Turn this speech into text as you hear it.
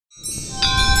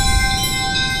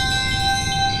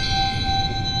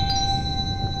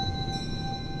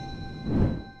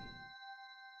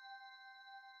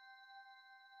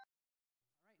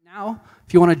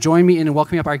If you want to join me in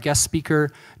welcoming up our guest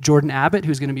speaker, Jordan Abbott,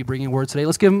 who's going to be bringing a word today,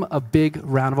 let's give him a big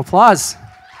round of applause.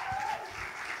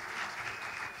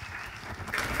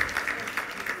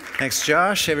 Thanks,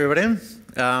 Josh. Hey, everybody.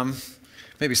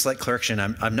 Maybe a slight correction.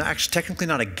 I'm not actually technically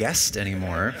not a guest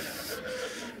anymore.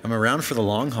 I'm around for the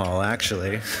long haul,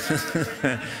 actually.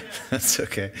 That's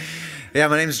okay. Yeah,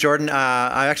 my name is Jordan.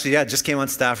 I actually, just came on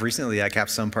staff recently at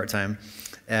Capstone part-time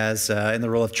as in the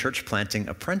role of church planting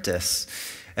apprentice.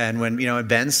 And when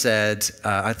Ben said,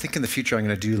 I think in the future I'm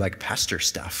going to do like pastor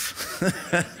stuff.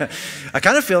 I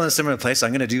kind of feel in a similar place.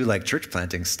 I'm going to do like church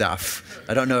planting stuff.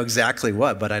 I don't know exactly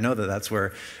what, but I know that that's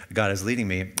where God is leading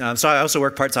me. So I also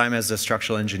work part-time as a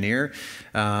structural engineer.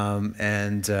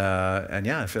 And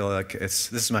I feel like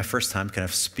this is my first time kind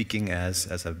of speaking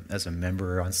as a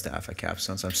member on staff at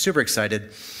Capstone. So I'm super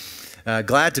excited,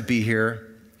 glad to be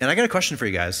here. And I got a question for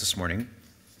you guys this morning.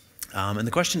 And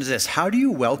the question is this: how do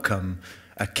you welcome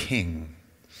a king?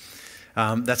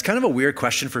 That's kind of a weird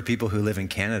question for people who live in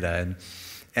Canada,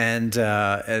 and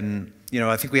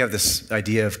I think we have this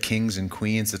idea of kings and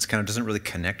queens that kind of doesn't really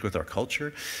connect with our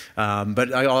culture.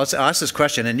 But I'll ask this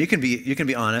question, and you can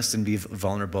be honest and be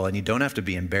vulnerable, and you don't have to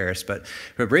be embarrassed. But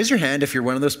raise your hand if you're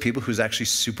one of those people who's actually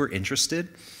super interested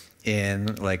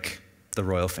in like the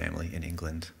royal family in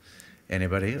England.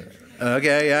 Anybody?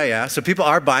 Okay, yeah. So people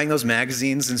are buying those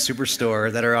magazines in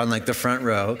Superstore that are on like the front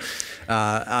row.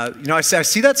 I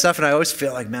see that stuff and I always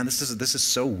feel like, man, this is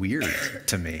so weird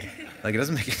to me. Like it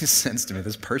doesn't make any sense to me.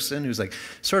 This person who's like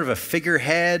sort of a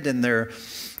figurehead and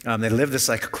they live this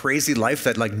like crazy life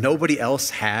that like nobody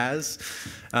else has.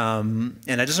 And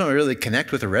I just don't really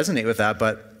connect with or resonate with that.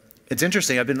 But it's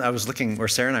interesting.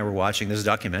 Sarah and I were watching this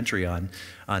documentary on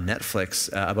Netflix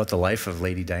about the life of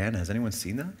Lady Diana. Has anyone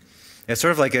seen that? It's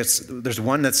sort of like there's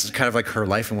one that's kind of like her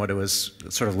life and what it was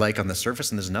sort of like on the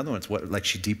surface, and there's another one. It's what like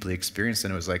she deeply experienced,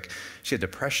 and it was like she had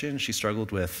depression. She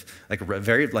struggled with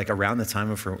around the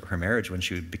time of her marriage when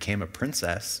she became a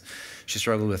princess. She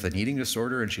struggled with an eating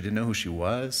disorder, and she didn't know who she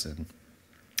was,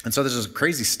 and so there's this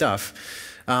crazy stuff.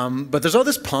 But there's all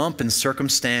this pomp and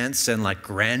circumstance and like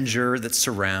grandeur that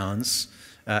surrounds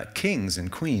kings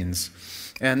and queens.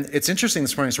 And it's interesting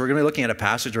this morning, so we're going to be looking at a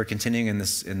passage. We're continuing in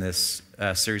this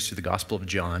series through the Gospel of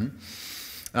John.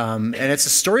 And it's a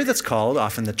story that's called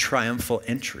often the triumphal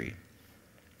entry,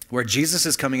 where Jesus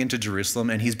is coming into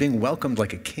Jerusalem and he's being welcomed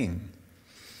like a king.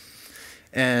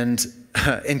 And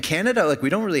in Canada, like we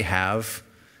don't really have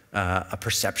a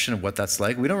perception of what that's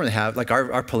like. We don't really have, like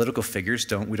our political figures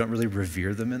we don't really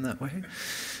revere them in that way.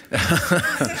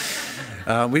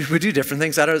 We do different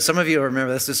things. Some of you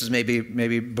remember this. This is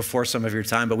maybe before some of your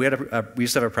time, but we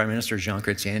used to have a prime minister, Jean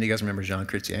Chrétien. Do you guys remember Jean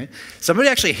Chrétien? Somebody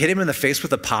actually hit him in the face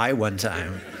with a pie one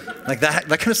time. Like that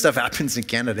kind of stuff happens in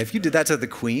Canada. If you did that to the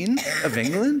Queen of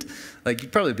England, like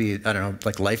you'd probably be, I don't know,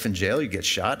 like life in jail. You'd get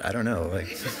shot. I don't know.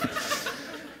 Like,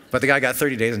 but the guy got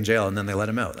 30 days in jail and then they let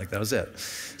him out. Like that was it.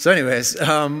 So anyways,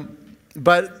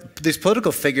 but these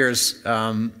political figures,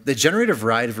 they generate a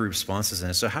variety of responses in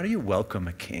it. So how do you welcome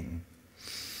a king?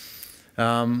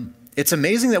 It's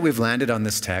amazing that we've landed on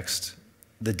this text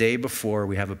the day before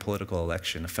we have a political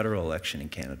election, a federal election in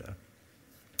Canada.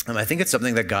 I think it's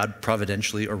something that God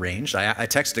providentially arranged. I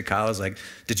texted Kyle, I was like,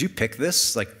 did you pick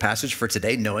this like passage for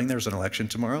today knowing there's an election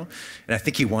tomorrow? And I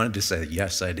think he wanted to say,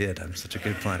 yes, I did. I'm such a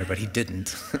good planner, but he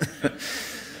didn't.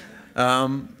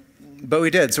 But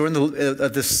we did. So we're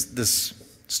in this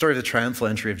story of the triumphal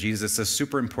entry of Jesus. It's a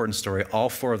super important story. All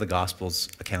four of the Gospels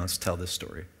accounts tell this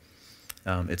story.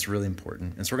 It's really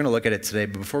important. And so we're going to look at it today.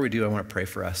 But before we do, I want to pray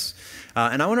for us.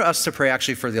 And I want us to pray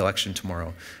actually for the election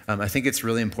tomorrow. I think it's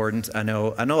really important. I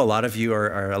know a lot of you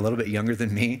are a little bit younger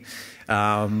than me.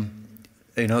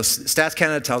 Stats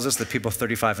Canada tells us that people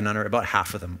 35 and under, about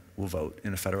half of them will vote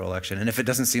in a federal election. And if it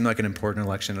doesn't seem like an important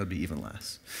election, it'll be even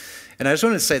less. And I just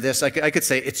wanted to say this. I could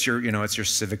say it's your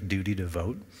civic duty to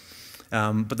vote.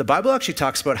 But the Bible actually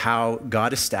talks about how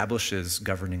God establishes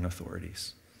governing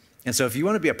authorities. And so if you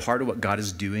want to be a part of what God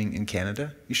is doing in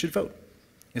Canada, you should vote.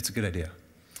 It's a good idea.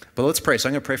 But let's pray. So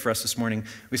I'm going to pray for us this morning.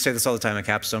 We say this all the time at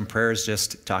Capstone. Prayer is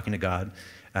just talking to God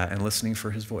and listening for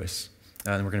his voice.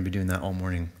 And we're going to be doing that all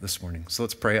morning this morning. So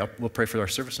let's pray. We'll pray for our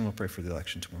service and we'll pray for the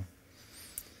election tomorrow.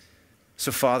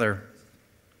 So Father,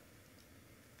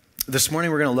 this morning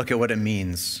we're going to look at what it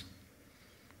means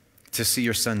to see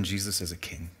your son Jesus as a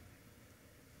king.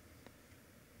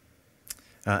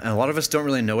 And a lot of us don't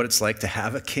really know what it's like to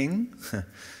have a king.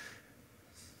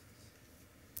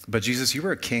 But Jesus, you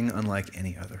were a king unlike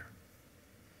any other.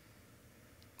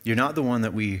 You're not the one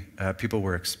that people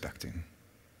were expecting.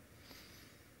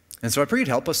 And so I pray you'd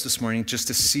help us this morning just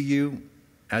to see you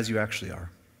as you actually are.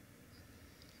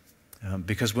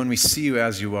 Because when we see you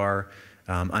as you are,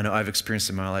 I know I've experienced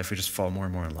in my life, we just fall more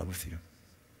and more in love with you.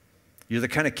 You're the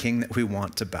kind of king that we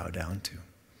want to bow down to,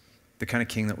 the kind of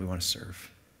king that we want to serve.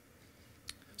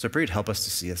 So I pray you'd help us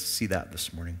to see that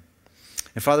this morning.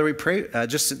 And Father, we pray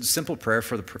just a simple prayer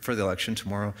for the election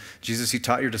tomorrow. Jesus, you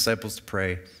taught your disciples to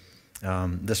pray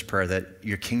this prayer, that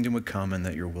your kingdom would come and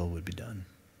that your will would be done.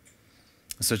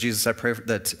 So Jesus, I pray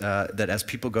that as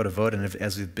people go to vote, and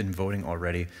as we've been voting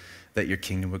already, that your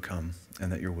kingdom would come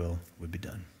and that your will would be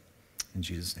done. In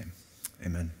Jesus' name,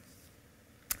 amen.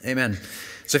 Amen.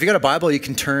 So if you got a Bible, you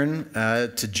can turn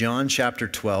to John chapter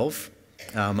 12.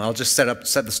 I'll just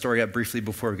set the story up briefly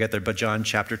before we get there, but John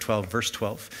chapter 12, verse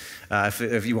 12.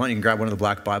 If you want, you can grab one of the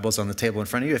black Bibles on the table in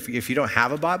front of you. If you don't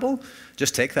have a Bible,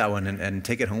 just take that one and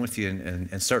take it home with you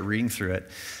and start reading through it.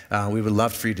 We would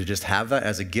love for you to just have that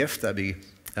as a gift. That'd be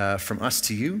from us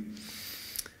to you.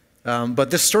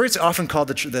 But this story is often called,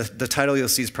 the title you'll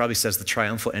see probably says the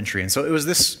triumphal entry. And so it was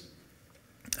this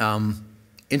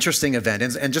interesting event.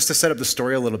 And just to set up the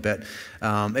story a little bit,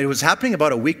 it was happening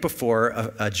about a week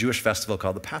before a Jewish festival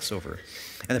called the Passover.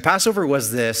 And the Passover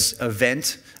was this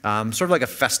event, sort of like a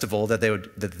festival that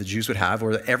the Jews would have,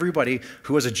 where everybody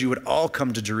who was a Jew would all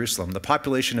come to Jerusalem. The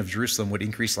population of Jerusalem would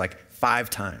increase like 5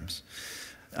 times.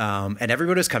 And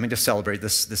everybody was coming to celebrate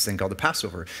this thing called the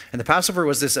Passover. And the Passover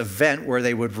was this event where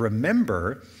they would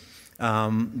remember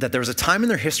that there was a time in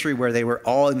their history where they were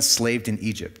all enslaved in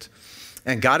Egypt.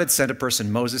 And God had sent a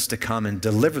person, Moses, to come and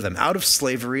deliver them out of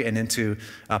slavery and into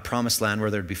a promised land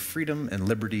where there'd be freedom and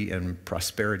liberty and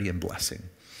prosperity and blessing.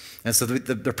 And so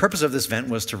the purpose of this event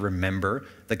was to remember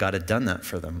that God had done that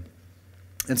for them.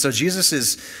 And so Jesus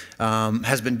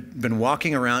has been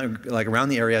walking around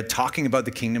the area talking about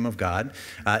the kingdom of God.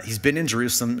 He's been in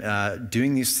Jerusalem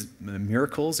doing these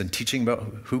miracles and teaching about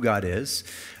who God is.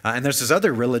 And there's this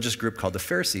other religious group called the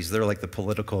Pharisees. They're like the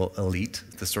political elite,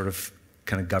 the sort of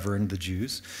kind of govern the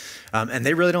Jews. And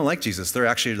they really don't like Jesus. They're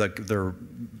actually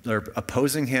they're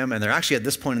opposing him, and they're actually at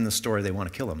this point in the story, they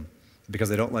want to kill him because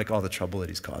they don't like all the trouble that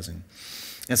he's causing.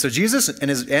 And so Jesus and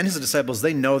his disciples,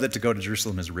 they know that to go to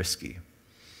Jerusalem is risky.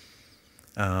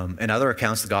 In other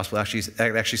accounts, the gospel actually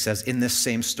says in this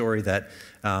same story that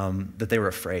they were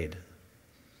afraid.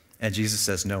 And Jesus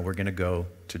says, no, we're going to go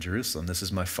to Jerusalem. This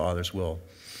is my Father's will.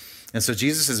 And so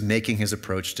Jesus is making his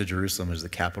approach to Jerusalem as the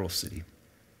capital city.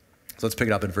 So let's pick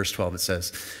it up in verse 12. It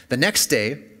says, the next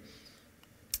day,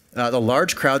 the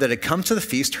large crowd that had come to the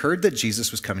feast heard that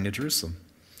Jesus was coming to Jerusalem.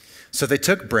 So they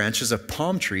took branches of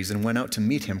palm trees and went out to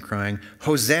meet him, crying,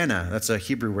 Hosanna. That's a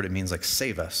Hebrew word. It means like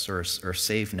save us or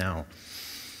save now.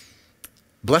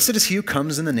 Blessed is he who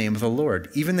comes in the name of the Lord,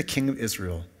 even the King of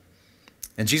Israel.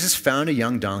 And Jesus found a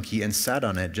young donkey and sat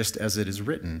on it, just as it is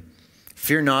written,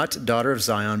 fear not, daughter of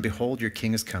Zion, behold, your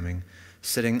king is coming,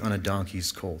 sitting on a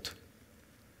donkey's colt.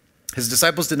 His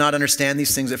disciples did not understand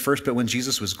these things at first, but when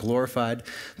Jesus was glorified,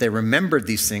 they remembered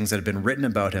these things that had been written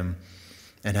about him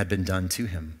and had been done to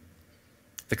him.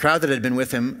 The crowd that had been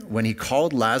with him when he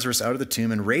called Lazarus out of the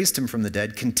tomb and raised him from the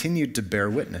dead continued to bear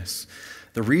witness.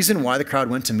 The reason why the crowd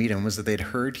went to meet him was that they'd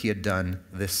heard he had done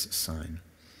this sign.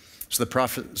 So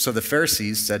the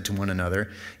Pharisees said to one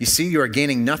another, you see, you are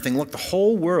gaining nothing. Look, the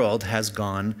whole world has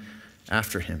gone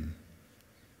after him.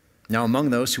 Now among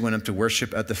those who went up to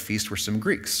worship at the feast were some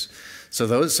Greeks. So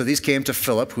these came to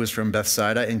Philip, who was from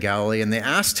Bethsaida in Galilee, and they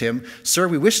asked him, sir,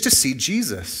 we wish to see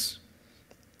Jesus.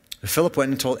 Philip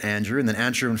went and told Andrew, and then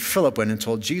Andrew and Philip went and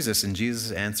told Jesus, and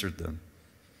Jesus answered them,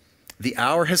 the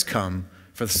hour has come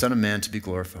for the Son of Man to be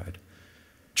glorified.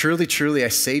 Truly, truly, I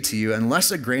say to you,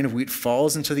 unless a grain of wheat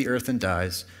falls into the earth and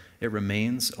dies, it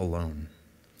remains alone.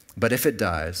 But if it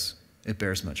dies, it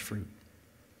bears much fruit.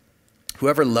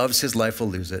 Whoever loves his life will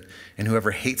lose it, and whoever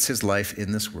hates his life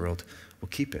in this world will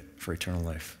keep it for eternal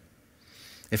life.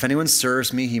 If anyone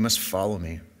serves me, he must follow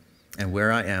me, and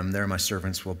where I am, there my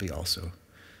servants will be also.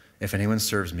 If anyone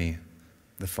serves me,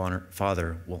 the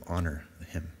Father will honor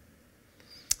him.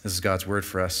 This is God's word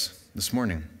for us this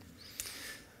morning.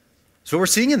 So what we're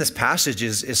seeing in this passage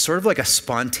is sort of like a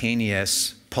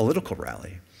spontaneous political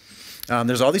rally.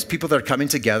 There's all these people that are coming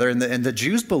together, and the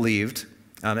Jews believed,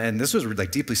 and this was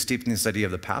like deeply steeped in this idea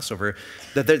of the Passover,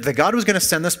 that God was going to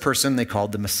send this person they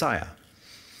called the Messiah.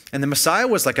 And the Messiah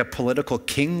was like a political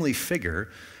kingly figure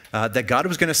that God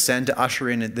was going to send to usher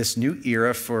in this new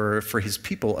era for his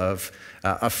people of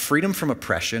freedom from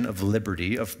oppression, of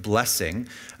liberty, of blessing,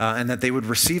 and that they would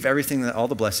receive everything, all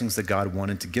the blessings that God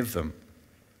wanted to give them.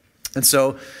 And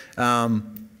so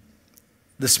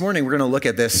this morning we're going to look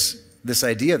at this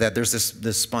idea that there's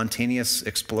this spontaneous,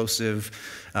 explosive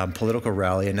political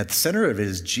rally, and at the center of it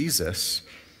is Jesus,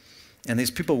 And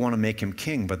these people want to make him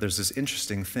king, but there's this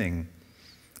interesting thing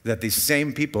that these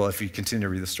same people, if you continue to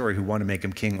read the story, who want to make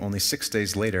him king, only 6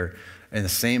 days later, and the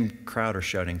same crowd are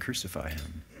shouting, crucify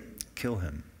him, kill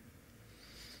him.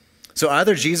 So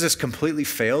either Jesus completely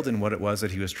failed in what it was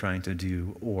that he was trying to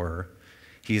do, or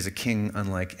he is a king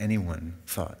unlike anyone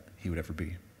thought he would ever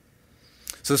be.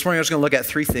 So this morning I'm just going to look at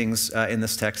 3 things in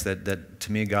this text that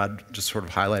to me God just sort of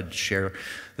highlighted, share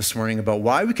this morning about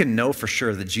why we can know for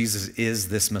sure that Jesus is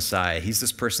this Messiah. He's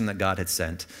this person that God had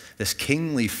sent, this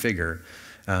kingly figure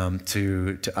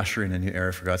to usher in a new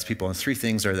era for God's people. And 3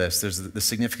 things are this. There's the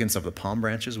significance of the palm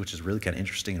branches, which is really kind of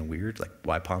interesting and weird, like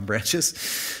why palm branches?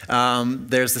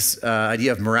 There's this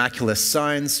idea of miraculous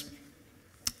signs,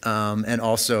 and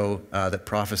also that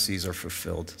prophecies are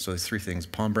fulfilled. So there's 3 things: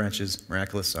 palm branches,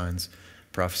 miraculous signs,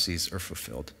 prophecies are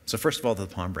fulfilled. So first of all, the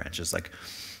palm branches.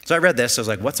 So I read this, I was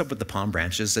like, what's up with the palm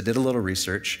branches? I did a little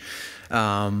research.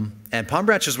 And palm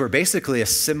branches were basically a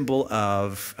symbol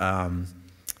of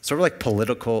sort of like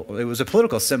political, it was a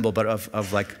political symbol, but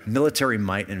of like military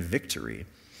might and victory.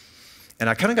 And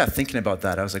I kind of got thinking about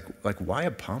that. I was like, why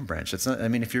a palm branch? It's not, I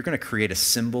mean, if you're going to create a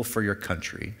symbol for your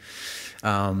country,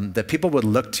 that people would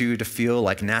look to feel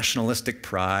like nationalistic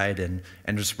pride and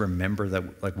just remember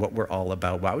that like what we're all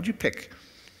about, why would you pick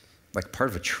like part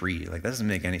of a tree? Like that doesn't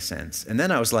make any sense. And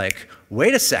then I was like,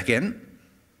 wait a second.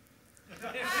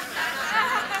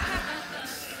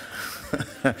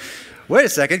 Wait a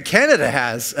second, Canada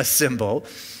has a symbol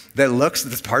that looks,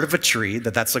 that's part of a tree,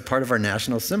 that's like part of our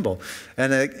national symbol.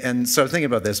 And so I'm thinking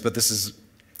about this, but this is,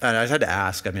 and I had to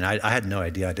ask, I mean, I had no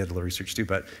idea, I did a little research too,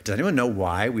 but does anyone know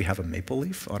why we have a maple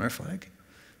leaf on our flag?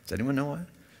 Does anyone know why?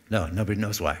 No, nobody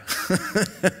knows why.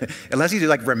 Unless you do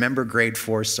like remember grade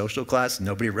 4 social class,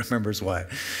 nobody remembers why.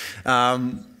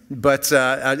 But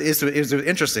it was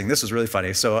interesting, this was really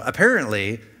funny. So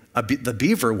apparently, the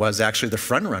beaver was actually the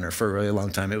front runner for a really long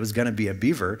time. It was gonna be a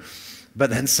beaver, but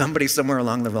then somebody somewhere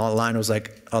along the line was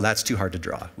like, oh, that's too hard to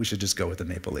draw. We should just go with the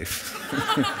maple leaf.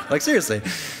 Like seriously.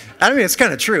 I mean, it's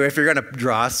kind of true. If you're gonna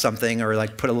draw something or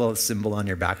like put a little symbol on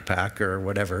your backpack or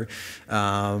whatever,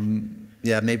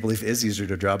 yeah, maple leaf is easier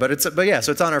to draw, but yeah,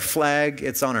 so it's on our flag,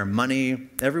 it's on our money.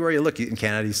 Everywhere you look in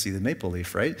Canada, you see the maple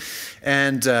leaf, right?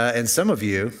 And some of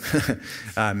you,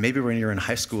 maybe when you're in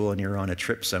high school and you're on a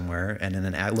trip somewhere, and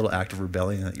in a little act of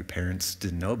rebellion that your parents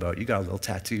didn't know about, you got a little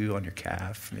tattoo on your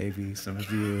calf. Maybe some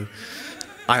of you.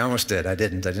 I almost did. I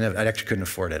didn't. I actually couldn't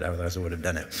afford it. Otherwise, I would have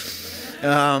done it.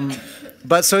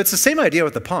 But so it's the same idea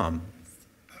with the palm.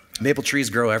 Maple trees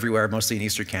grow everywhere, mostly in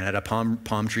eastern Canada.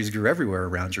 Palm trees grew everywhere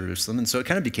around Jerusalem, and so it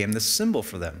kind of became this symbol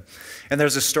for them. And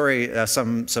there's a story,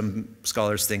 some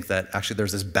scholars think that actually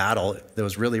there's this battle that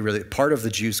was really part of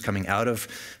the Jews coming out of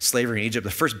slavery in Egypt.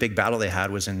 The first big battle they had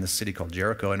was in this city called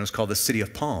Jericho, and it was called the City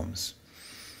of Palms.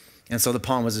 And so the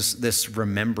palm was this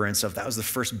remembrance of that was the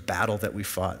first battle that we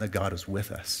fought, that God was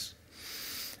with us.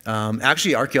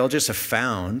 Actually, archaeologists have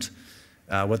found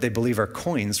what they believe are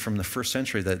coins from the 1st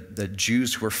century that the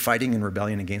Jews who were fighting in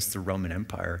rebellion against the Roman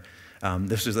Empire.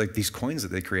 This was like these coins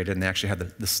that they created, and they actually had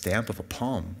the stamp of a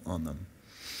palm on them.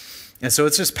 And so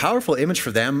it's this powerful image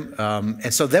for them.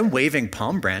 And so them waving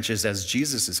palm branches as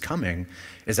Jesus is coming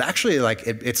is actually like,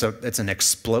 it's an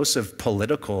explosive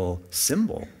political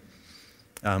symbol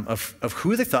of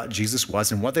who they thought Jesus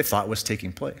was and what they thought was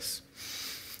taking place.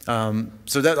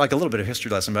 So that like a little bit of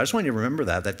history lesson, but I just want you to remember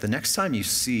that the next time you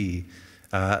see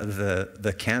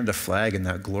the Canada flag and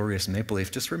that glorious maple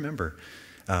leaf, just remember,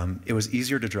 it was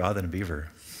easier to draw than a beaver.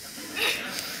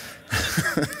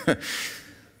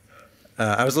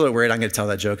 I was a little worried I'm going to tell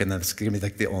that joke, and then it's going to be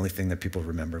like the only thing that people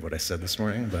remember what I said this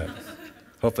morning, but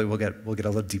hopefully we'll get a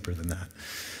little deeper than that.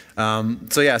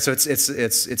 So yeah, so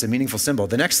it's a meaningful symbol.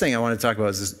 The next thing I want to talk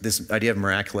about is this idea of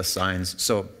miraculous signs.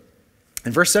 So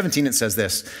in verse 17 it says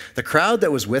this: the crowd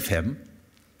that was with him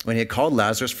when he had called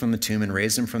Lazarus from the tomb and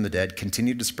raised him from the dead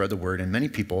continued to spread the word, and many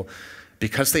people,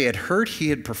 because they had heard he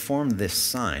had performed this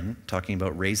sign, talking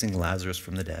about raising Lazarus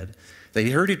from the dead, they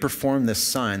heard he'd performed this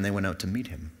sign, they went out to meet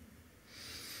him.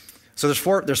 So there's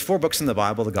four books in the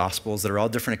Bible, the Gospels, that are all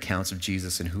different accounts of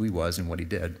Jesus and who he was and what he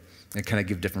did. They kind of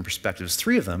give different perspectives.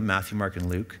 3 of them, Matthew, Mark, and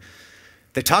Luke,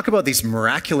 they talk about these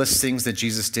miraculous things that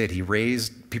Jesus did. He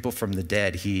raised people from the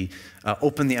dead. He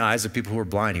opened the eyes of people who were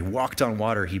blind. He walked on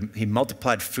water. He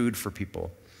multiplied food for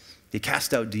people. He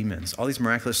cast out demons, all these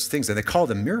miraculous things, and they call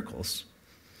them miracles.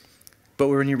 But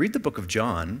when you read the book of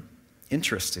John,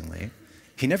 interestingly,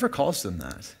 he never calls them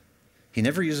that. He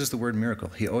never uses the word miracle.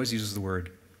 He always uses the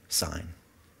word sign.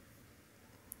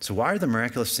 So why are the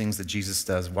miraculous things that Jesus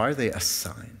does, why are they a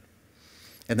sign?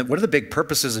 And one of the big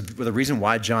purposes of the reason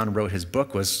why John wrote his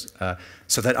book was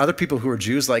so that other people who were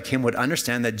Jews like him would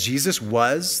understand that Jesus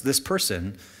was this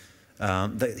person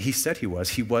that he said he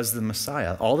was. He was the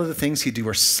Messiah. All of the things he do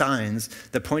are signs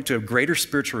that point to a greater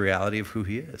spiritual reality of who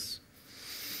he is.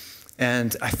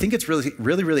 And I think it's really,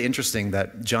 really, really interesting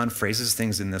that John phrases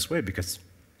things in this way because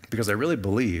I really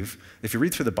believe, if you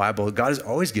read through the Bible, God is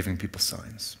always giving people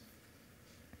signs.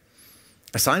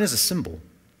 A sign is a symbol.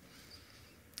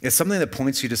 It's something that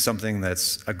points you to something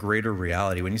that's a greater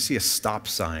reality. When you see a stop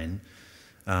sign,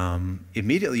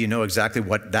 immediately you know exactly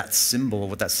what that symbol,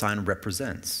 what that sign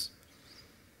represents.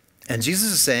 And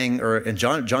Jesus is saying, and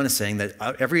John is saying that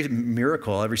every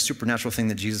miracle, every supernatural thing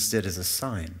that Jesus did is a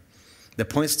sign that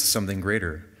points to something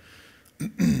greater.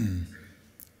 And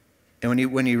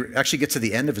when you actually get to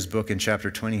the end of his book in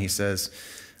chapter 20, he says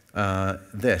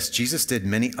this: Jesus did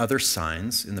many other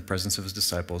signs in the presence of his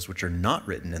disciples, which are not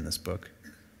written in this book.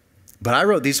 But I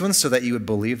wrote these ones so that you would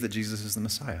believe that Jesus is the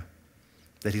Messiah,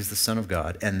 that he's the Son of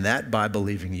God, and that by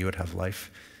believing you would have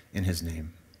life in his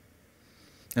name.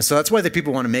 And so that's why the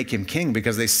people want to make him king,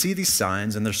 because they see these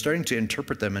signs and they're starting to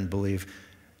interpret them and believe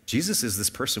Jesus is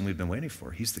this person we've been waiting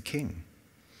for. He's the king.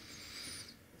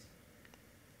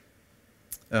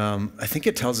 I think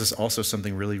it tells us also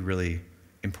something really, really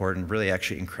important, really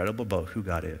actually incredible about who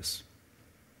God is.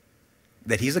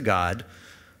 That he's a God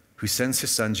who sends his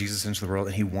son Jesus into the world,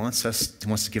 and he wants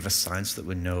to give us signs so that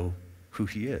we know who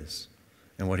he is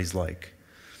and what he's like.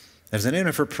 Has anyone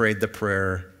ever prayed the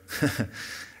prayer,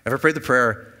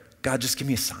 God, just give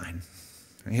me a sign?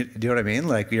 Do you know what I mean?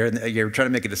 Like you're trying to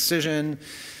make a decision,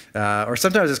 or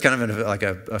sometimes it's kind of like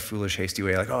a foolish, hasty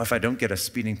way, like, oh, if I don't get a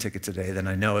speeding ticket today, then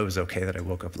I know it was okay that I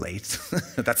woke up late.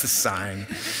 That's a sign.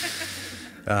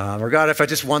 Or God, if I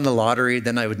just won the lottery,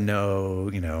 then I would know,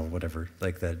 whatever,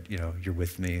 like that, you're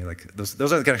with me. Like those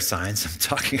are the kind of signs I'm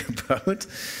talking about.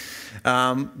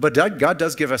 But God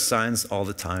does give us signs all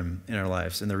the time in our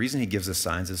lives. And the reason he gives us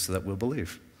signs is so that we'll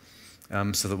believe.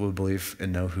 So that we'll believe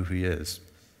and know who he is.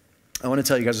 I want to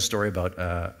tell you guys a story about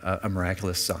a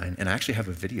miraculous sign. And I actually have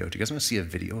a video. Do you guys want to see a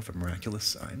video of a miraculous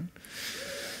sign?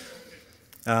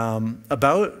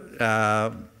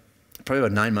 Probably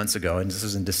about 9 months ago, and this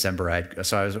was in December. I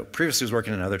was previously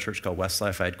working in another church called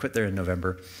Westlife. I had quit there in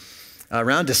November.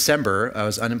 Around December, I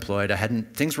was unemployed.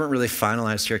 Things weren't really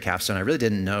finalized here at Capstone. I really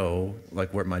didn't know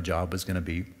what my job was going to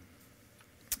be.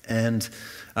 And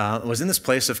I was in this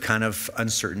place of kind of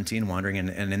uncertainty and wandering,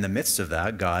 and in the midst of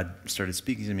that, God started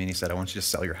speaking to me, and he said, I want you to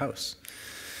sell your house.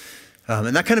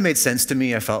 And that kind of made sense to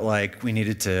me. I felt like probably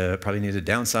needed to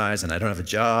downsize, and I don't have a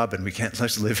job, and we can't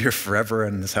just live here forever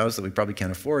in this house that we probably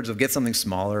can't afford, so get something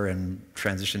smaller and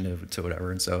transition to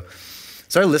whatever. And so I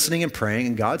started listening and praying,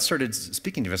 and God started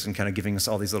speaking to us and kind of giving us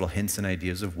all these little hints and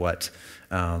ideas of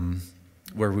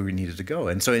where we needed to go.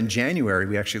 And so in January,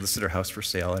 we actually listed our house for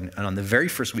sale, and on the very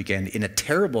first weekend, in a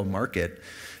terrible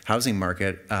housing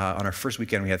market, on our first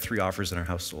weekend, we had 3 offers and our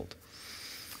house sold.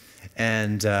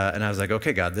 And I was like,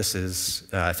 okay, God,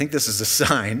 I think this is a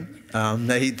sign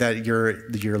that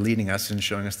you're leading us and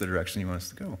showing us the direction you want us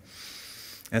to go.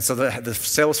 And so the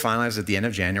sale was finalized at the end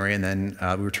of January, and then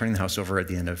we were turning the house over at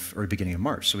the beginning of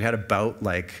March. So we had about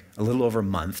a little over a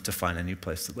month to find a new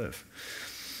place to live.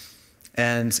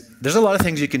 And there's a lot of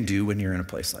things you can do when you're in a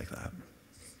place like that.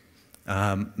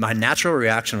 My natural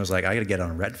reaction was I got to get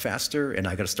on Red faster, and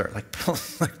I got to start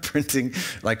printing,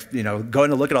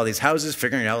 going to look at all these houses,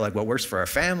 figuring out what works for our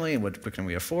family and what can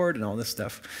we afford and all this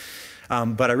stuff.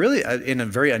 But I really, in a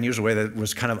very unusual way that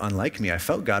was kind of unlike me, I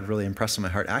felt God really impress on my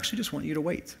heart. I actually just want you to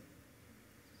wait.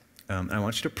 And I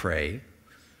want you to pray,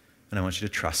 and I want you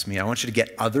to trust me. I want you to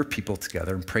get other people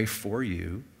together and pray for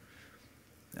you,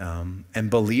 and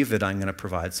believe that I'm going to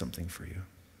provide something for you.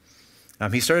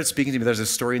 He started speaking to me. There's a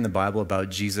story in the Bible about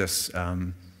Jesus.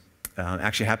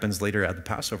 Actually happens later at the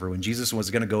Passover. When Jesus was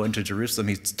going to go into Jerusalem,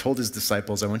 he told his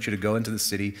disciples, I want you to go into the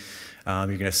city. You're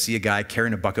going to see a guy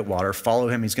carrying a bucket of water. Follow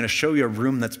him. He's going to show you a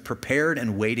room that's prepared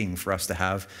and waiting for us to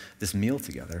have this meal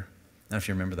together. I don't know if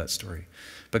you remember that story.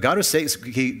 But God was saying,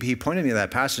 he pointed me to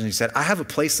that passage, and he said, I have a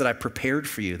place that I prepared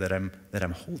for you that I'm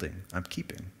holding, I'm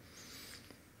keeping.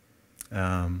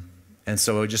 And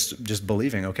so just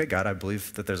believing, okay, God, I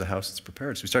believe that there's a house that's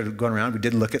prepared. So we started going around. We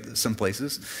did look at some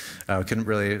places.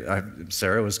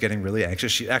 Sarah was getting really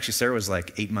anxious. Sarah was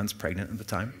 8 months pregnant at the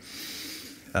time.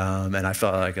 And I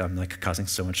felt like I'm causing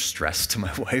so much stress to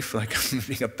my wife, I'm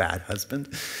being a bad husband.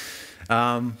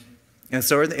 And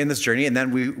so we're in this journey, and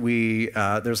then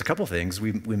there was a couple things.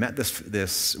 We met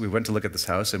we went to look at this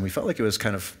house, and we felt like it was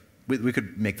we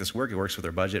could make this work. It works with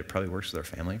our budget. It probably works with our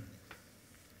family.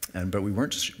 But we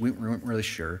weren't really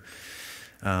sure.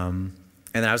 And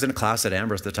And I was in a class at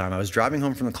Ambrose at the time. I was driving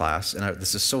home from the class, and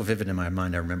this is so vivid in my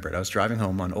mind, I remember it. I was driving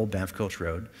home on Old Banff Coach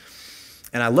Road,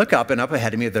 and I look up, and up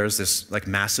ahead of me, there's this like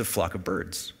massive flock of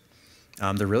birds.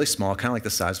 They're really small, kind of like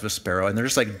the size of a sparrow, and they're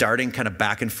just like darting kind of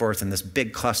back and forth in this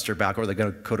big cluster back, or they're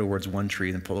going to go towards one tree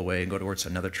and pull away, and go towards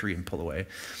another tree and pull away.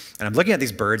 And I'm looking at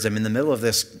these birds. I'm in the middle of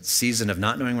this season of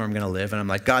not knowing where I'm going to live, and I'm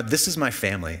like, God, this is my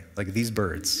family, like these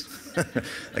birds.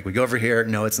 Like we go over here,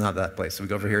 no, it's not that place. We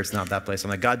go over here, it's not that place. I'm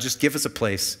like, God, just give us a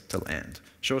place to land.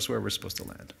 Show us where we're supposed to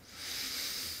land.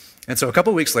 And so a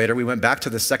couple of weeks later, we went back to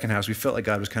the second house. We felt like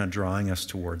God was kind of drawing us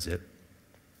towards it.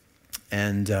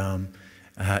 And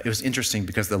it was interesting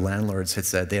because the landlords had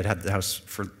said, they had the house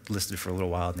listed for a little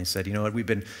while, and they said, you know what, we've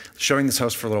been showing this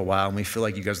house for a little while, and we feel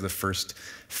like you guys are the first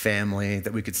family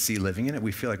that we could see living in it.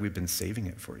 We feel like we've been saving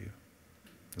it for you.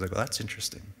 I was like, well, that's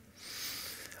interesting.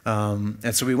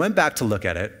 And so we went back to look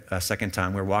at it a second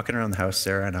time. We were walking around the house,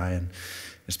 Sarah and I, and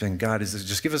just been, God,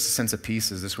 just give us a sense of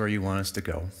peace. Is this where you want us to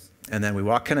go? And then we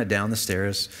walk kind of down the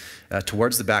stairs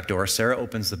towards the back door. Sarah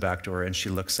opens the back door, and she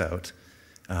looks out.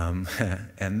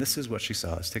 And this is what she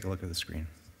saw. Let's take a look at the screen.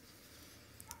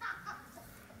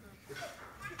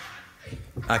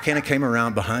 I kind of came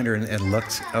around behind her and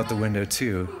looked out the window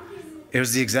too. It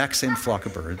was the exact same flock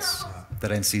of birds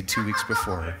that I'd seen 2 weeks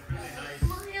before.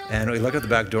 And we look at the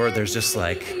back door, there's just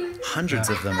like hundreds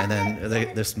of them. And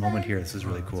then this moment here, this is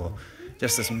really cool.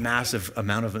 Just this massive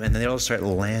amount of them. And then they all start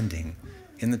landing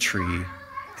in the tree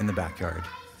in the backyard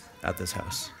at this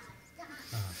house.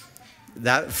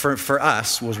 That, for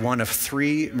us, was one of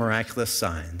 3 miraculous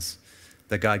signs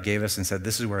that God gave us and said,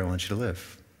 this is where I want you to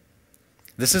live.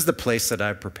 This is the place that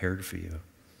I've prepared for you.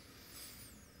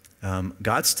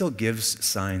 God still gives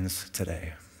signs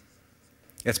today.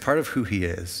 It's part of who he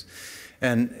is.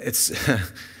 And it's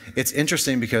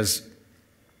interesting because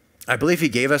I believe he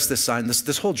gave us this sign.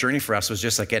 This whole journey for us was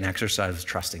just like an exercise of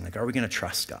trusting. Like, are we going to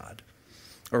trust God?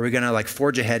 Or are we going to like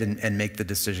forge ahead and make the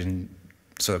decision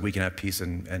so that we can have peace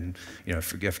and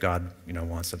if God,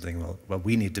 wants something, well,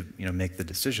 we need to, make the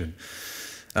decision.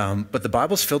 But the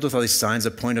Bible's filled with all these signs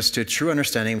that point us to a true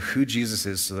understanding of who Jesus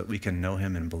is so that we can know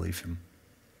him and believe him.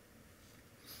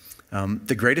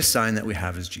 The greatest sign that we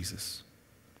have is Jesus.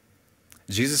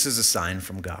 Jesus is a sign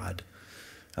from God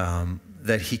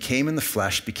that he came in the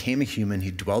flesh, became a human,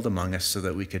 he dwelled among us so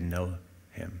that we could know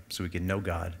him, so we could know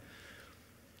God,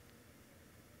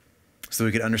 so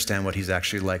we could understand what he's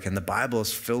actually like. And the Bible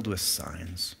is filled with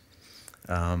signs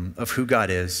of who God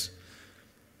is,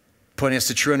 pointing us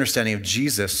to true understanding of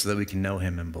Jesus so that we can know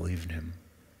him and believe in him.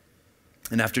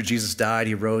 And after Jesus died,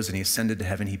 he rose and he ascended to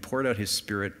heaven. He poured out his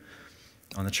Spirit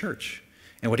on the church.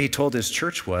 And what he told his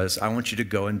church was, I want you to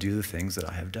go and do the things that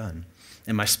I have done.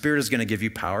 And my Spirit is going to give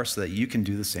you power so that you can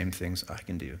do the same things I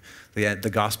can do. The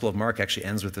Gospel of Mark actually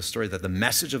ends with the story that the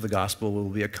message of the gospel will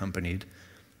be accompanied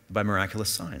by miraculous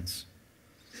signs.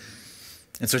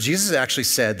 And so Jesus actually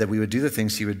said that we would do the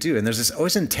things he would do. And there's this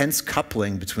always intense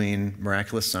coupling between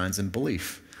miraculous signs and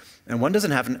belief. And one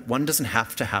doesn't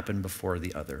have to happen before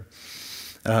the other.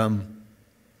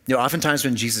 Oftentimes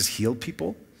when Jesus healed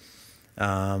people,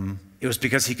 it was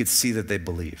because he could see that they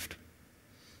believed.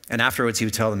 And afterwards he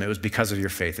would tell them it was because of your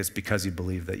faith. It's because you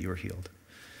believed that you were healed.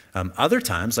 Other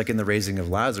times, like in the raising of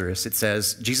Lazarus, it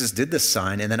says Jesus did this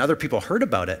sign and then other people heard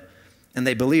about it and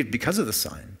they believed because of the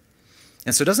sign.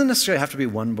 And so it doesn't necessarily have to be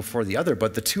one before the other,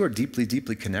 but the two are deeply,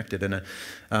 deeply connected. And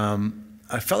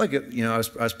I felt like, I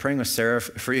was praying with Sarah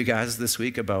for you guys this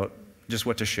week about just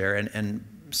what to share. And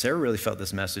Sarah really felt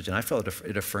this message, and I felt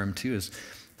it affirmed too, is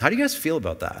how do you guys feel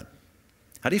about that?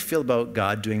 How do you feel about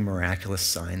God doing miraculous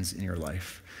signs in your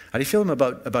life? How do you feel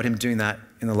about him doing that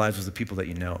in the lives of the people that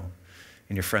you know,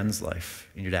 in your friend's life,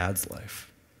 in your dad's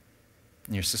life,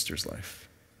 in your sister's life?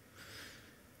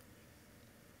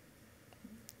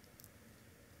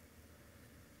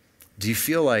 Do you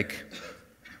feel like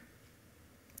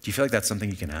that's something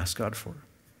you can ask God for?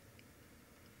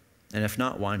 And if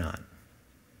not, why not?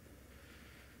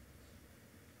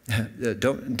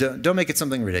 Don't make it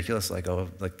something ridiculous like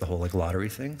the whole lottery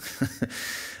thing.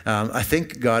 I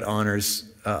think God honors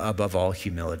above all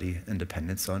humility and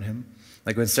dependence on him.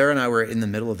 Like when Sarah and I were in the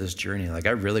middle of this journey, I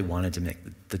really wanted to make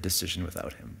the decision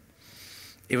without him.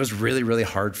 It was really, really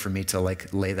hard for me to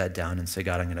lay that down and say,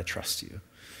 God, I'm going to trust you.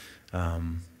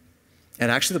 And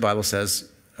actually the Bible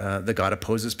says that God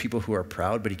opposes people who are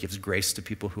proud, but he gives grace to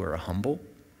people who are humble.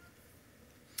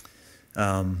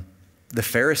 The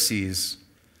Pharisees,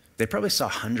 they probably saw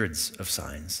hundreds of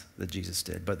signs that Jesus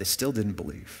did, but they still didn't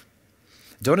believe.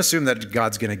 Don't assume that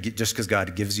God's going to, just because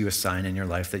God gives you a sign in your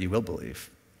life, that you will believe.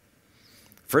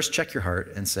 First, check your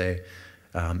heart and say,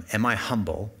 am I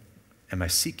humble? Am I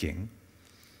seeking?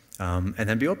 and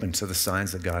then be open to the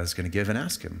signs that God is going to give and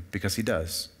ask him, because he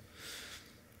does.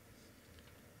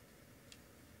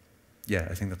 Yeah,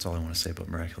 I think that's all I want to say about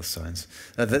miraculous signs.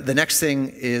 The next thing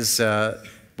is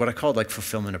what I call like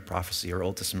fulfillment of prophecy or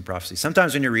Old Testament prophecy.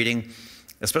 Sometimes when you're reading,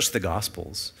 especially the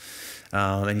Gospels,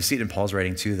 and you see it in Paul's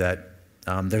writing too, that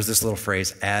there's this little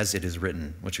phrase, as it is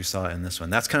written, which we saw in this one.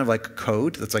 That's kind of like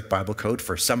code. That's like Bible code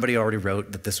for somebody already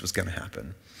wrote that this was going to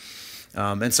happen.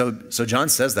 And so John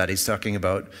says that. He's talking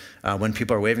about when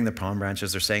people are waving the palm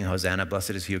branches, they're saying, Hosanna,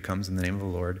 blessed is he who comes in the name of the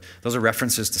Lord. Those are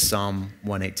references to Psalm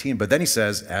 118. But then he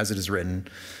says, as it is written,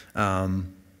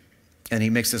 and he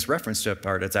makes this reference to a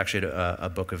part. It's actually a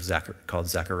book of called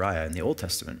Zechariah in the Old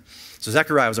Testament. So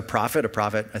Zechariah was a prophet.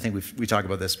 I think we talk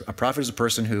about this. A prophet is a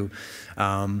person who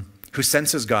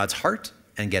senses God's heart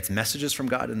and gets messages from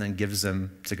God and then gives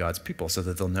them to God's people so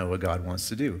that they'll know what God wants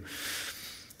to do.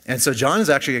 And so John is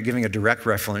actually giving a direct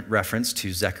reference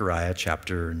to Zechariah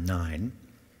chapter 9,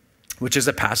 which is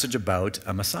a passage about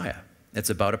a Messiah. It's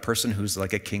about a person who's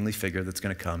like a kingly figure that's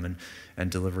going to come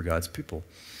and deliver God's people.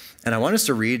 And I want us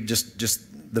to read just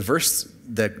the verse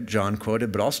that John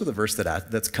quoted, but also the verse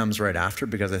that comes right after,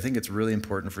 because I think it's really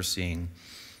important for seeing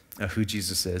who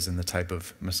Jesus is and the type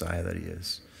of Messiah that he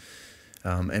is.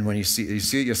 And when you'll see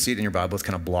it in your Bible, it's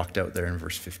kind of blocked out there in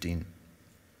verse 15.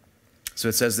 So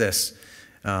it says this.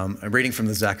 I'm reading from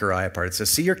the Zechariah part. It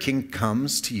says, see, your king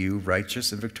comes to you,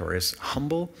 righteous and victorious,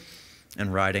 humble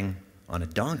and riding on a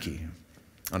donkey,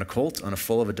 on a colt, on a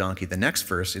foal of a donkey. The next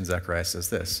verse in Zechariah says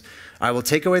this, I will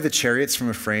take away the chariots from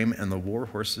Ephraim and the war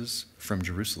horses from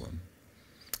Jerusalem.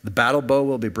 The battle bow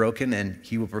will be broken, and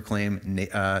he will proclaim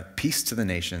peace to the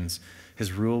nations.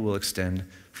 His rule will extend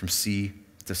from sea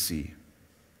to sea.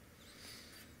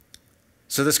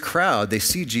 So this crowd, they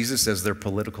see Jesus as their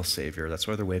political savior. That's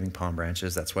why they're waving palm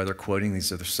branches. That's why they're quoting these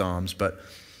other Psalms. But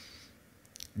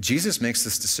Jesus makes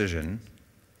this decision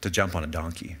to jump on a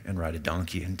donkey and ride a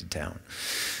donkey into town.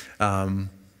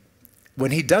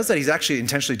 When he does that, he's actually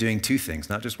intentionally doing two things,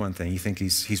 not just one thing. You think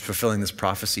he's fulfilling this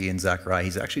prophecy in Zechariah.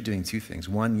 He's actually doing two things.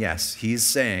 One, yes, he's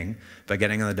saying, by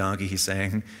getting on the donkey, he's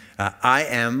saying, I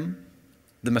am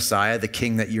the Messiah, the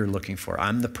king that you're looking for.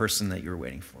 I'm the person that you're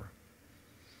waiting for.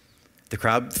 The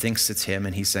crowd thinks it's him,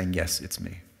 and he's saying, yes, it's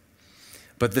me.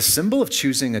 But the symbol of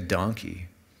choosing a donkey,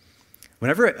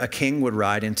 whenever a king would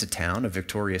ride into town, a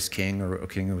victorious king or a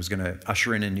king who was going to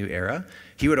usher in a new era,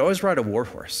 he would always ride a war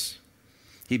horse.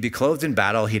 He'd be clothed in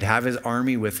battle. He'd have his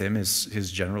army with him, his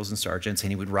generals and sergeants,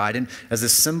 and he would ride in as a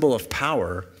symbol of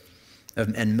power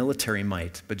and military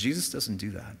might. But Jesus doesn't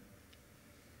do that.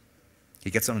 He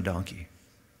gets on a donkey.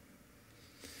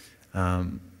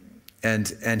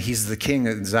 And he's the king,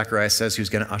 that Zechariah says, who's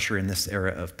going to usher in this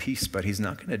era of peace, but he's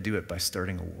not going to do it by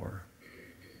starting a war.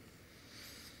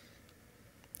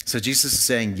 So Jesus is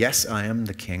saying, yes, I am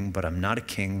the king, but I'm not a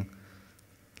king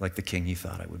like the king you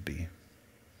thought I would be.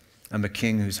 I'm a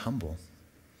king who's humble.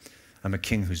 I'm a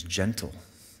king who's gentle.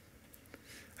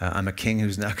 I'm a king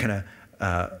who's not going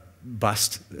to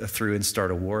bust through and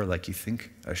start a war like you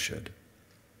think I should.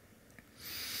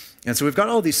 And so we've got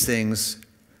all these things,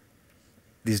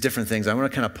 these different things. I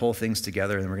want to kind of pull things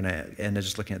together, and we're going to end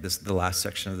just looking at the last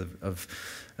section of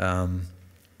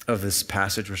this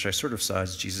passage, which I sort of saw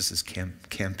as Jesus'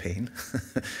 campaign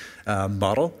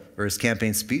model, or his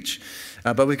campaign speech.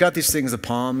 But we've got these things, the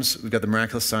palms, we've got the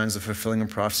miraculous signs, the fulfilling of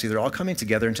prophecy. They're all coming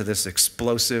together into this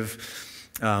explosive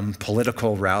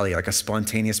political rally, like a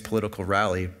spontaneous political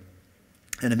rally.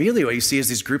 And immediately what you see is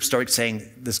these groups start saying,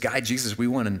 this guy, Jesus, we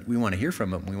want to hear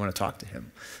from him. We want to talk to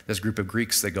him. This group of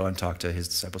Greeks, they go and talk to his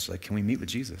disciples, like, can we meet with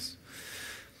Jesus?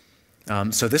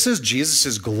 So this is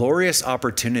Jesus' glorious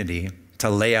opportunity to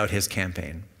lay out his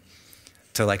campaign,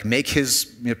 to like make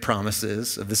his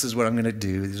promises of this is what I'm going to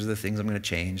do. These are the things I'm going to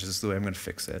change. This is the way I'm going to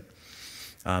fix it.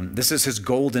 This is his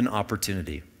golden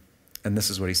opportunity. And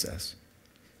this is what he says.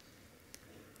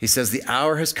 He says, the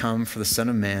hour has come for the Son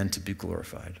of Man to be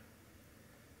glorified.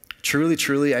 Truly,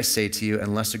 truly, I say to you,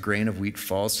 unless a grain of wheat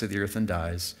falls to the earth and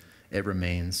dies, it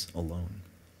remains alone.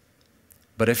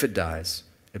 But if it dies,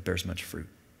 it bears much fruit.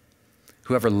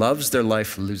 Whoever loves their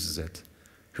life loses it.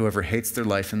 Whoever hates their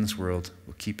life in this world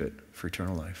will keep it for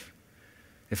eternal life.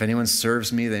 If anyone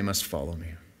serves me, they must follow me.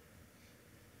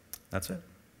 That's it.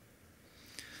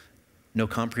 No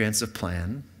comprehensive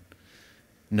plan.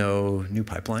 No new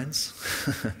pipelines.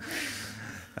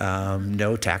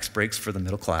 No tax breaks for the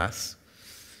middle class.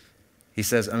 He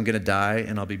says, I'm going to die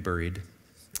and I'll be buried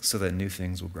so that new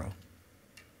things will grow.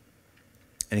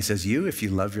 And he says, if you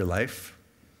love your life,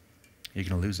 you're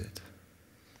going to lose it.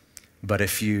 But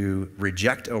if you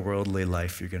reject a worldly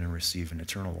life, you're going to receive an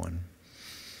eternal one.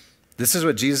 This is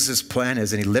what Jesus' plan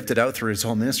is, and he lived it out through his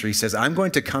whole ministry. He says, I'm going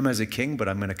to come as a king, but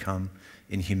I'm going to come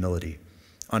in humility.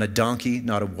 On a donkey,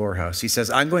 not a war horse. He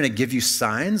says, I'm going to give you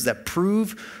signs that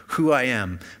prove who I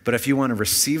am. But if you want to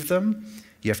receive them,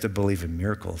 you have to believe in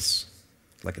miracles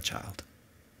like a child.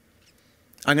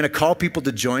 I'm going to call people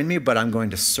to join me, but I'm going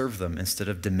to serve them instead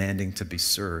of demanding to be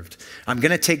served. I'm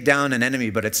going to take down an enemy,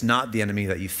 but it's not the enemy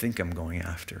that you think I'm going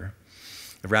after.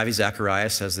 Ravi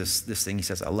Zacharias says this thing. He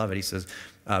says, I love it. He says,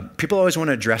 people always want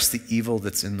to address the evil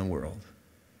that's in the world.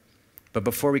 But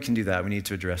before we can do that, we need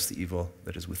to address the evil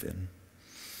that is within.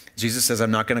 Jesus says, I'm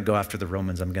not going to go after the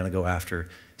Romans. I'm going to go after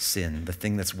sin, the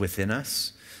thing that's within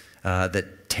us,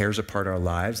 that tears apart our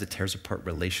lives, that tears apart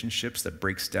relationships, that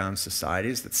breaks down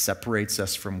societies, that separates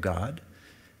us from God.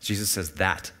 Jesus says,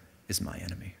 that is my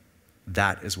enemy.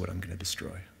 That is what I'm going to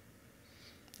destroy.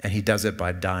 And he does it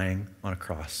by dying on a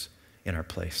cross in our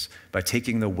place, by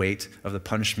taking the weight of the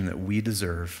punishment that we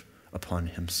deserve upon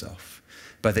himself.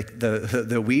 But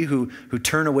the we who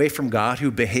turn away from God,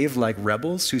 who behave like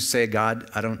rebels, who say, God,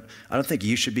 I don't think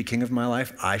you should be king of my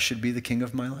life. I should be the king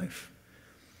of my life.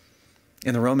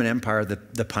 In the Roman Empire,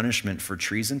 the punishment for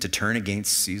treason, to turn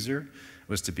against Caesar,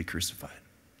 was to be crucified.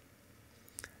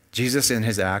 Jesus, in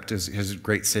his act, his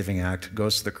great saving act,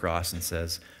 goes to the cross and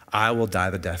says, I will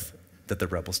die the death that the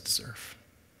rebels deserve.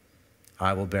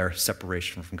 I will bear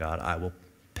separation from God. I will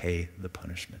pay the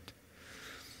punishment.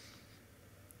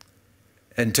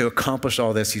 And to accomplish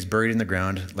all this, he's buried in the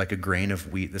ground like a grain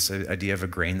of wheat. This idea of a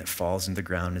grain that falls into the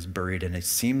ground is buried, and it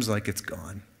seems like it's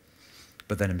gone.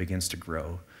 But then it begins to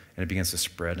grow, and it begins to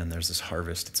spread, and there's this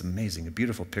harvest. It's amazing, a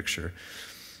beautiful picture.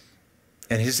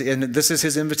 And this is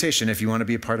his invitation. If you want to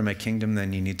be a part of my kingdom,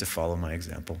 then you need to follow my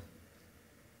example.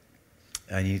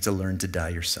 And you need to learn to die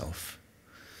yourself.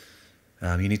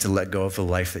 You need to let go of the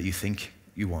life that you think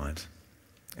you want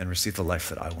and receive the life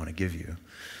that I want to give you.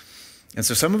 And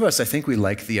so some of us, I think we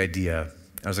like the idea,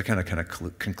 as I kind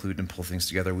of conclude and pull things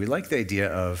together, we like the idea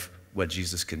of what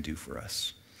Jesus can do for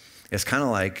us. It's kind of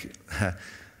like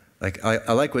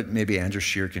I like what maybe Andrew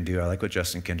Scheer can do. I like what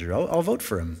Justin can do. I'll vote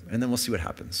for him, and then we'll see what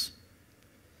happens.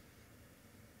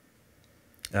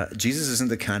 Jesus isn't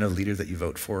the kind of leader that you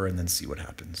vote for and then see what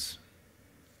happens.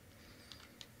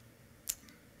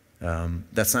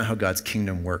 That's not how God's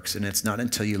kingdom works, and it's not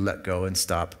until you let go and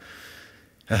stop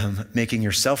making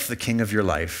yourself the king of your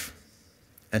life,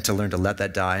 and to learn to let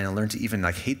that die, and learn to even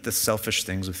hate the selfish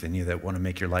things within you that want to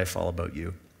make your life all about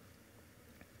you,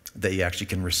 that you actually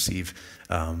can receive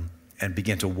and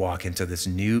begin to walk into this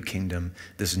new kingdom,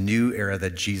 this new era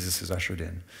that Jesus has ushered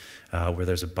in, where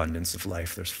there's abundance of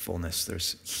life, there's fullness,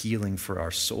 there's healing for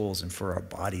our souls and for our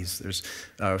bodies, there's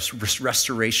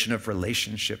restoration of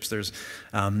relationships, there's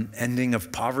ending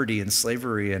of poverty and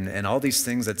slavery and all these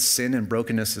things that sin and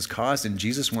brokenness has caused, and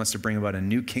Jesus wants to bring about a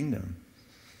new kingdom.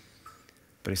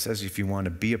 But he says if you want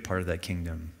to be a part of that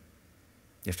kingdom,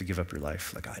 you have to give up your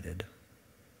life like I did.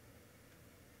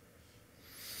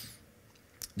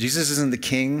 Jesus isn't the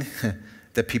king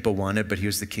that people wanted, but he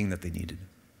was the king that they needed.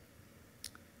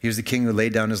 He was the king who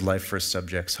laid down his life for his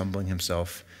subjects, humbling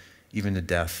himself even to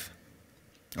death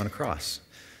on a cross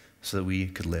so that we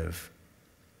could live.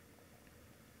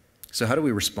 So how do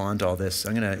we respond to all this?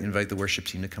 I'm going to invite the worship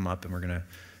team to come up, and we're going to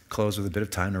close with a bit of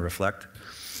time to reflect.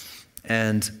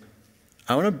 And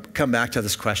I want to come back to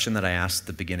this question that I asked at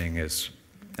the beginning is,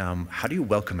 how do you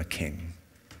welcome a king?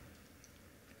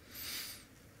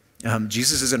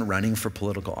 Jesus isn't running for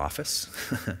political office.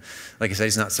 Like I said,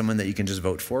 he's not someone that you can just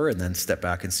vote for and then step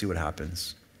back and see what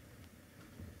happens.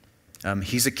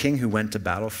 He's a king who went to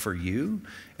battle for you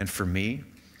and for me,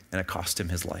 and it cost him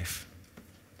his life.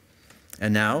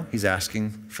 And now he's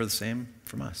asking for the same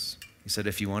from us. He said,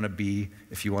 if you want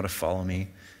to follow me,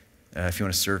 if you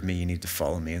want to serve me, you need to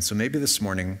follow me. And so maybe this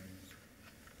morning,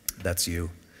 that's you.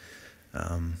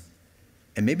 And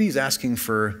maybe he's asking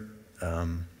for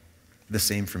the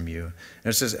same from you.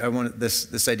 And it says, I want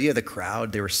this idea of the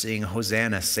crowd, they were saying,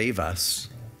 Hosanna, save us.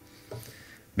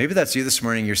 Maybe that's you this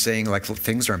morning. You're saying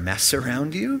things are a mess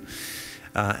around you,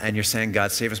 and you're saying,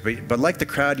 God, save us. But like the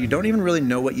crowd, you don't even really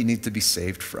know what you need to be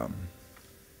saved from.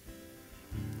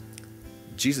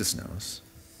 Jesus knows.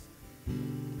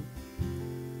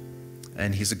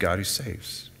 And he's a God who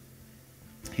saves.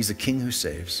 He's a king who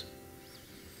saves.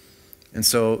 And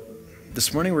so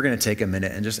this morning we're going to take a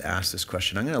minute and just ask this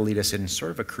question. I'm going to lead us in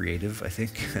sort of a creative, I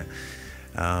think,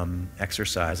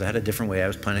 exercise. I had a different way I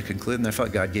was planning to conclude, and I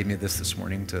felt God gave me this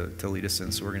morning to lead us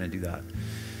in, so we're going to do that.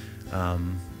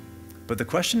 But the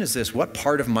question is this: what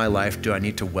part of my life do I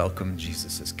need to welcome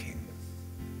Jesus as king?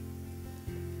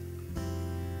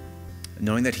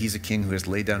 Knowing that he's a king who has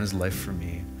laid down his life for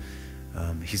me.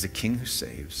 He's a king who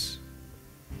saves.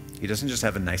 He doesn't just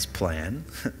have a nice plan.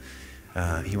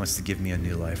 He wants to give me a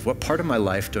new life. What part of my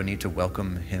life do I need to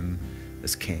welcome him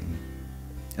as king?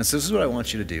 And so this is what I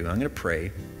want you to do. I'm going to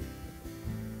pray.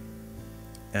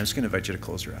 And I'm just going to invite you to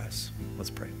close your eyes. Let's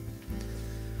pray.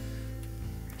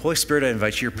 Holy Spirit, I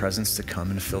invite your presence to come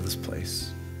and fill this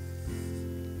place.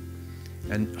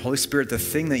 And Holy Spirit, the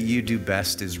thing that you do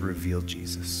best is reveal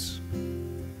Jesus.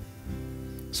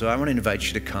 So I want to invite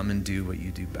you to come and do what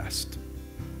you do best.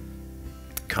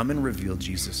 Come and reveal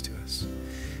Jesus to us.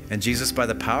 And Jesus, by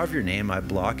the power of your name, I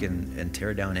block and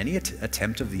tear down any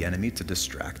attempt of the enemy to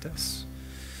distract us,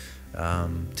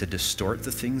 to distort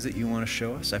the things that you want to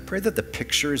show us. I pray that the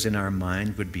pictures in our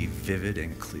mind would be vivid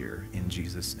and clear in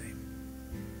Jesus' name.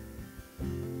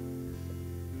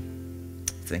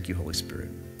 Thank you, Holy Spirit.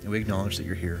 And we acknowledge that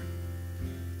you're here.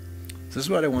 So this is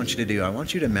what I want you to do. I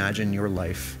want you to imagine your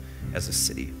life as a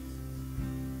city.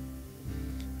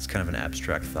 It's kind of an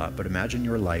abstract thought, but imagine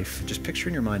your life. Just picture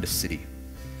in your mind a city.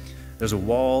 There's a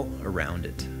wall around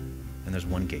it, and there's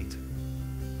one gate.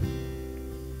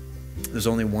 There's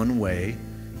only one way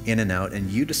in and out, and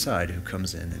you decide who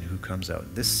comes in and who comes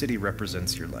out. This city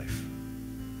represents your life.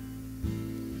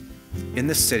 In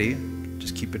this city,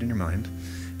 just keep it in your mind,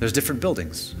 there's different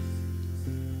buildings.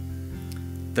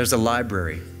 There's a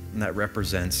library, and that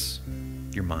represents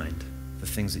your mind, the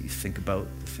things that you think about,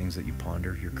 the things that you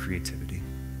ponder, your creativity,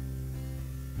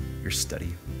 your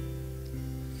study.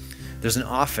 There's an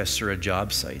office or a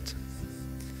job site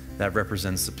that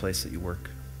represents the place that you work.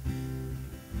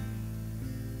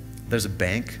 There's a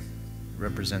bank,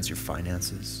 represents your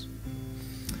finances.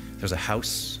 There's a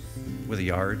house with a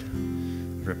yard,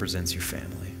 represents your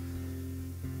family.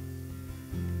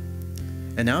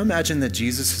 And now imagine that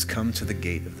Jesus has come to the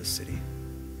gate of the city.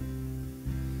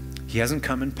 He hasn't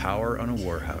come in power on a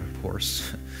war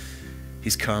horse.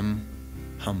 He's come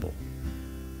humble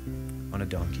on a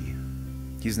donkey.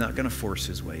 He's not going to force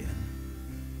his way in.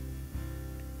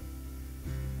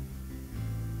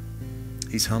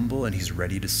 He's humble and he's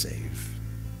ready to save.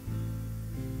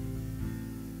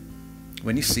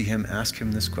 When you see him, ask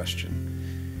him this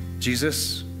question.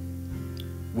 Jesus,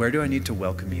 where do I need to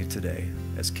welcome you today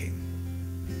as King?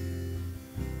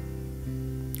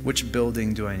 Which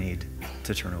building do I need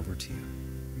to turn over to you?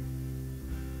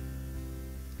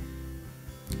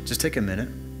 Just take a minute,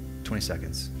 20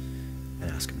 seconds,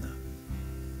 and ask him that.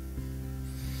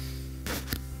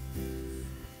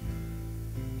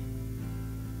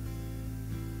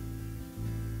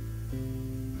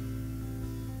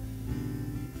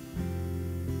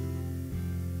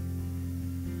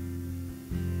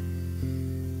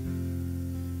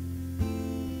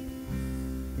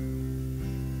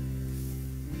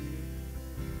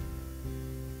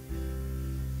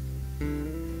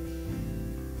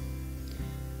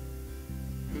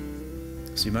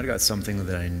 So you might have got something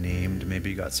that I named,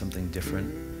 maybe you got something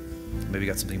different, maybe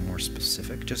you got something more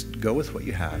specific. Just go with what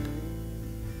you had.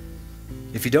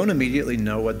 If you don't immediately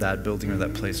know what that building or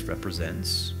that place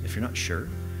represents, if you're not sure,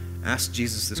 ask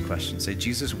Jesus this question. Say,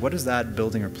 Jesus, what does that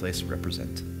building or place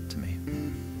represent to me?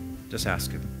 Just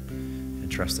ask him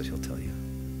and trust that he'll tell you.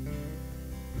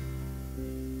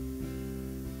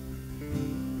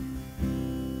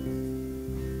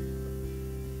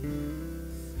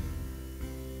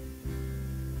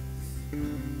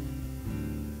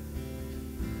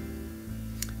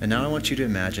 And now I want you to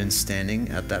imagine standing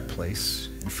at that place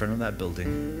in front of that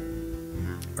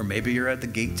building, or maybe you're at the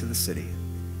gate to the city.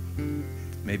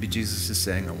 Maybe Jesus is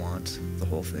saying, I want the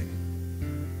whole thing.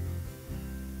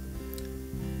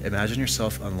 Imagine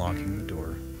yourself unlocking the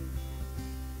door,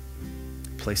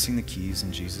 placing the keys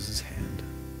in Jesus' hand,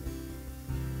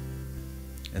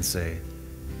 and say,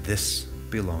 this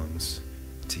belongs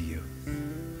to you.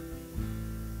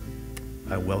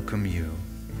 I welcome you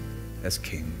as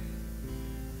King.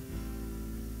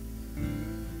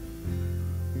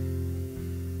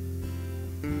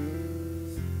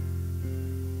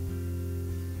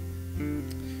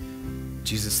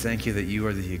 Jesus, thank you that you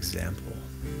are the example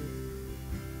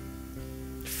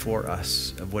for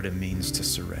us of what it means to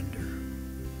surrender.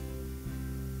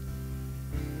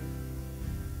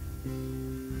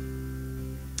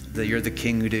 That you're the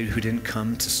king who didn't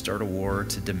come to start a war,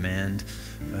 to demand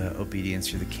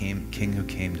obedience. You're the king who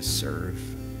came to serve,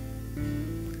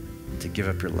 to give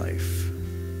up your life.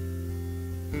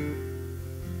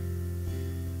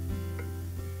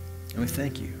 And we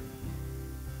thank you.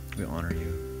 We honor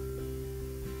you.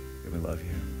 We love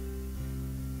you.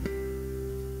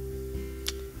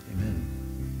 Amen.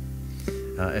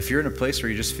 If you're in a place where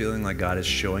you're just feeling like God is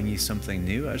showing you something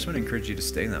new, I just want to encourage you to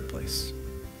stay in that place.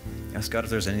 Ask God if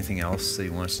there's anything else that he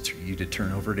wants you to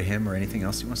turn over to him, or anything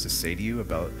else he wants to say to you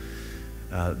about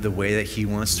the way that he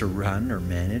wants to run or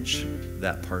manage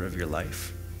that part of your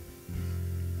life.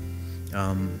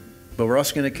 But we're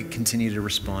also going to continue to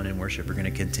respond in worship. We're going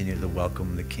to continue to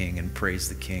welcome the King and praise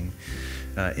the King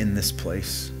in this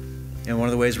place. And one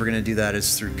of the ways we're going to do that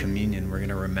is through communion. We're going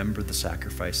to remember the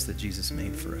sacrifice that Jesus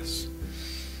made for us.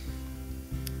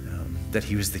 That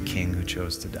he was the King who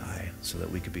chose to die so that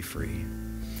we could be free.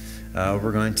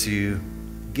 We're going to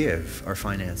give our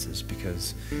finances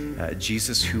because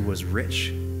Jesus, who was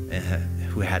rich,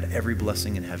 who had every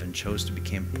blessing in heaven, chose to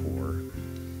become poor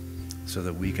so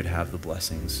that we could have the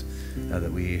blessings so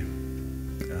that we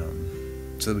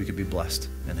could be blessed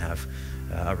and have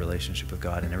a relationship with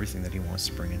God and everything that he wants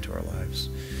to bring into our lives.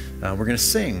 We're going to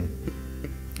sing,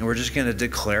 and we're just going to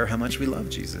declare how much we love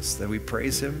Jesus, that we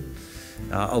praise him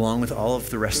along with all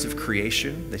of the rest of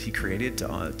creation that he created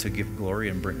to give glory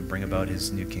and bring about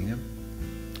his new kingdom.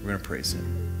 We're going to praise him.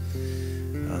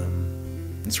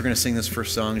 And so we're going to sing this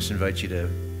first song. I just invite you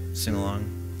to sing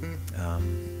along,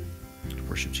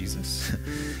 worship Jesus.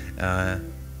 And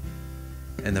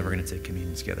then we're going to take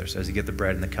communion together. So as you get the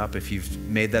bread and the cup, if you've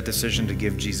made that decision to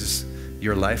give Jesus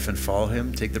your life and follow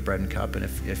him, take the bread and cup. And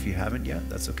if you haven't yet,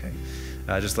 that's okay.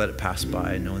 Just let it pass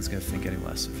by. No one's going to think any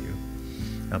less of you.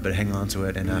 But hang on to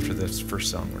it. And after this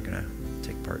first song, we're going to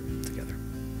take part together.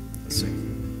 Let's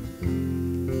sing.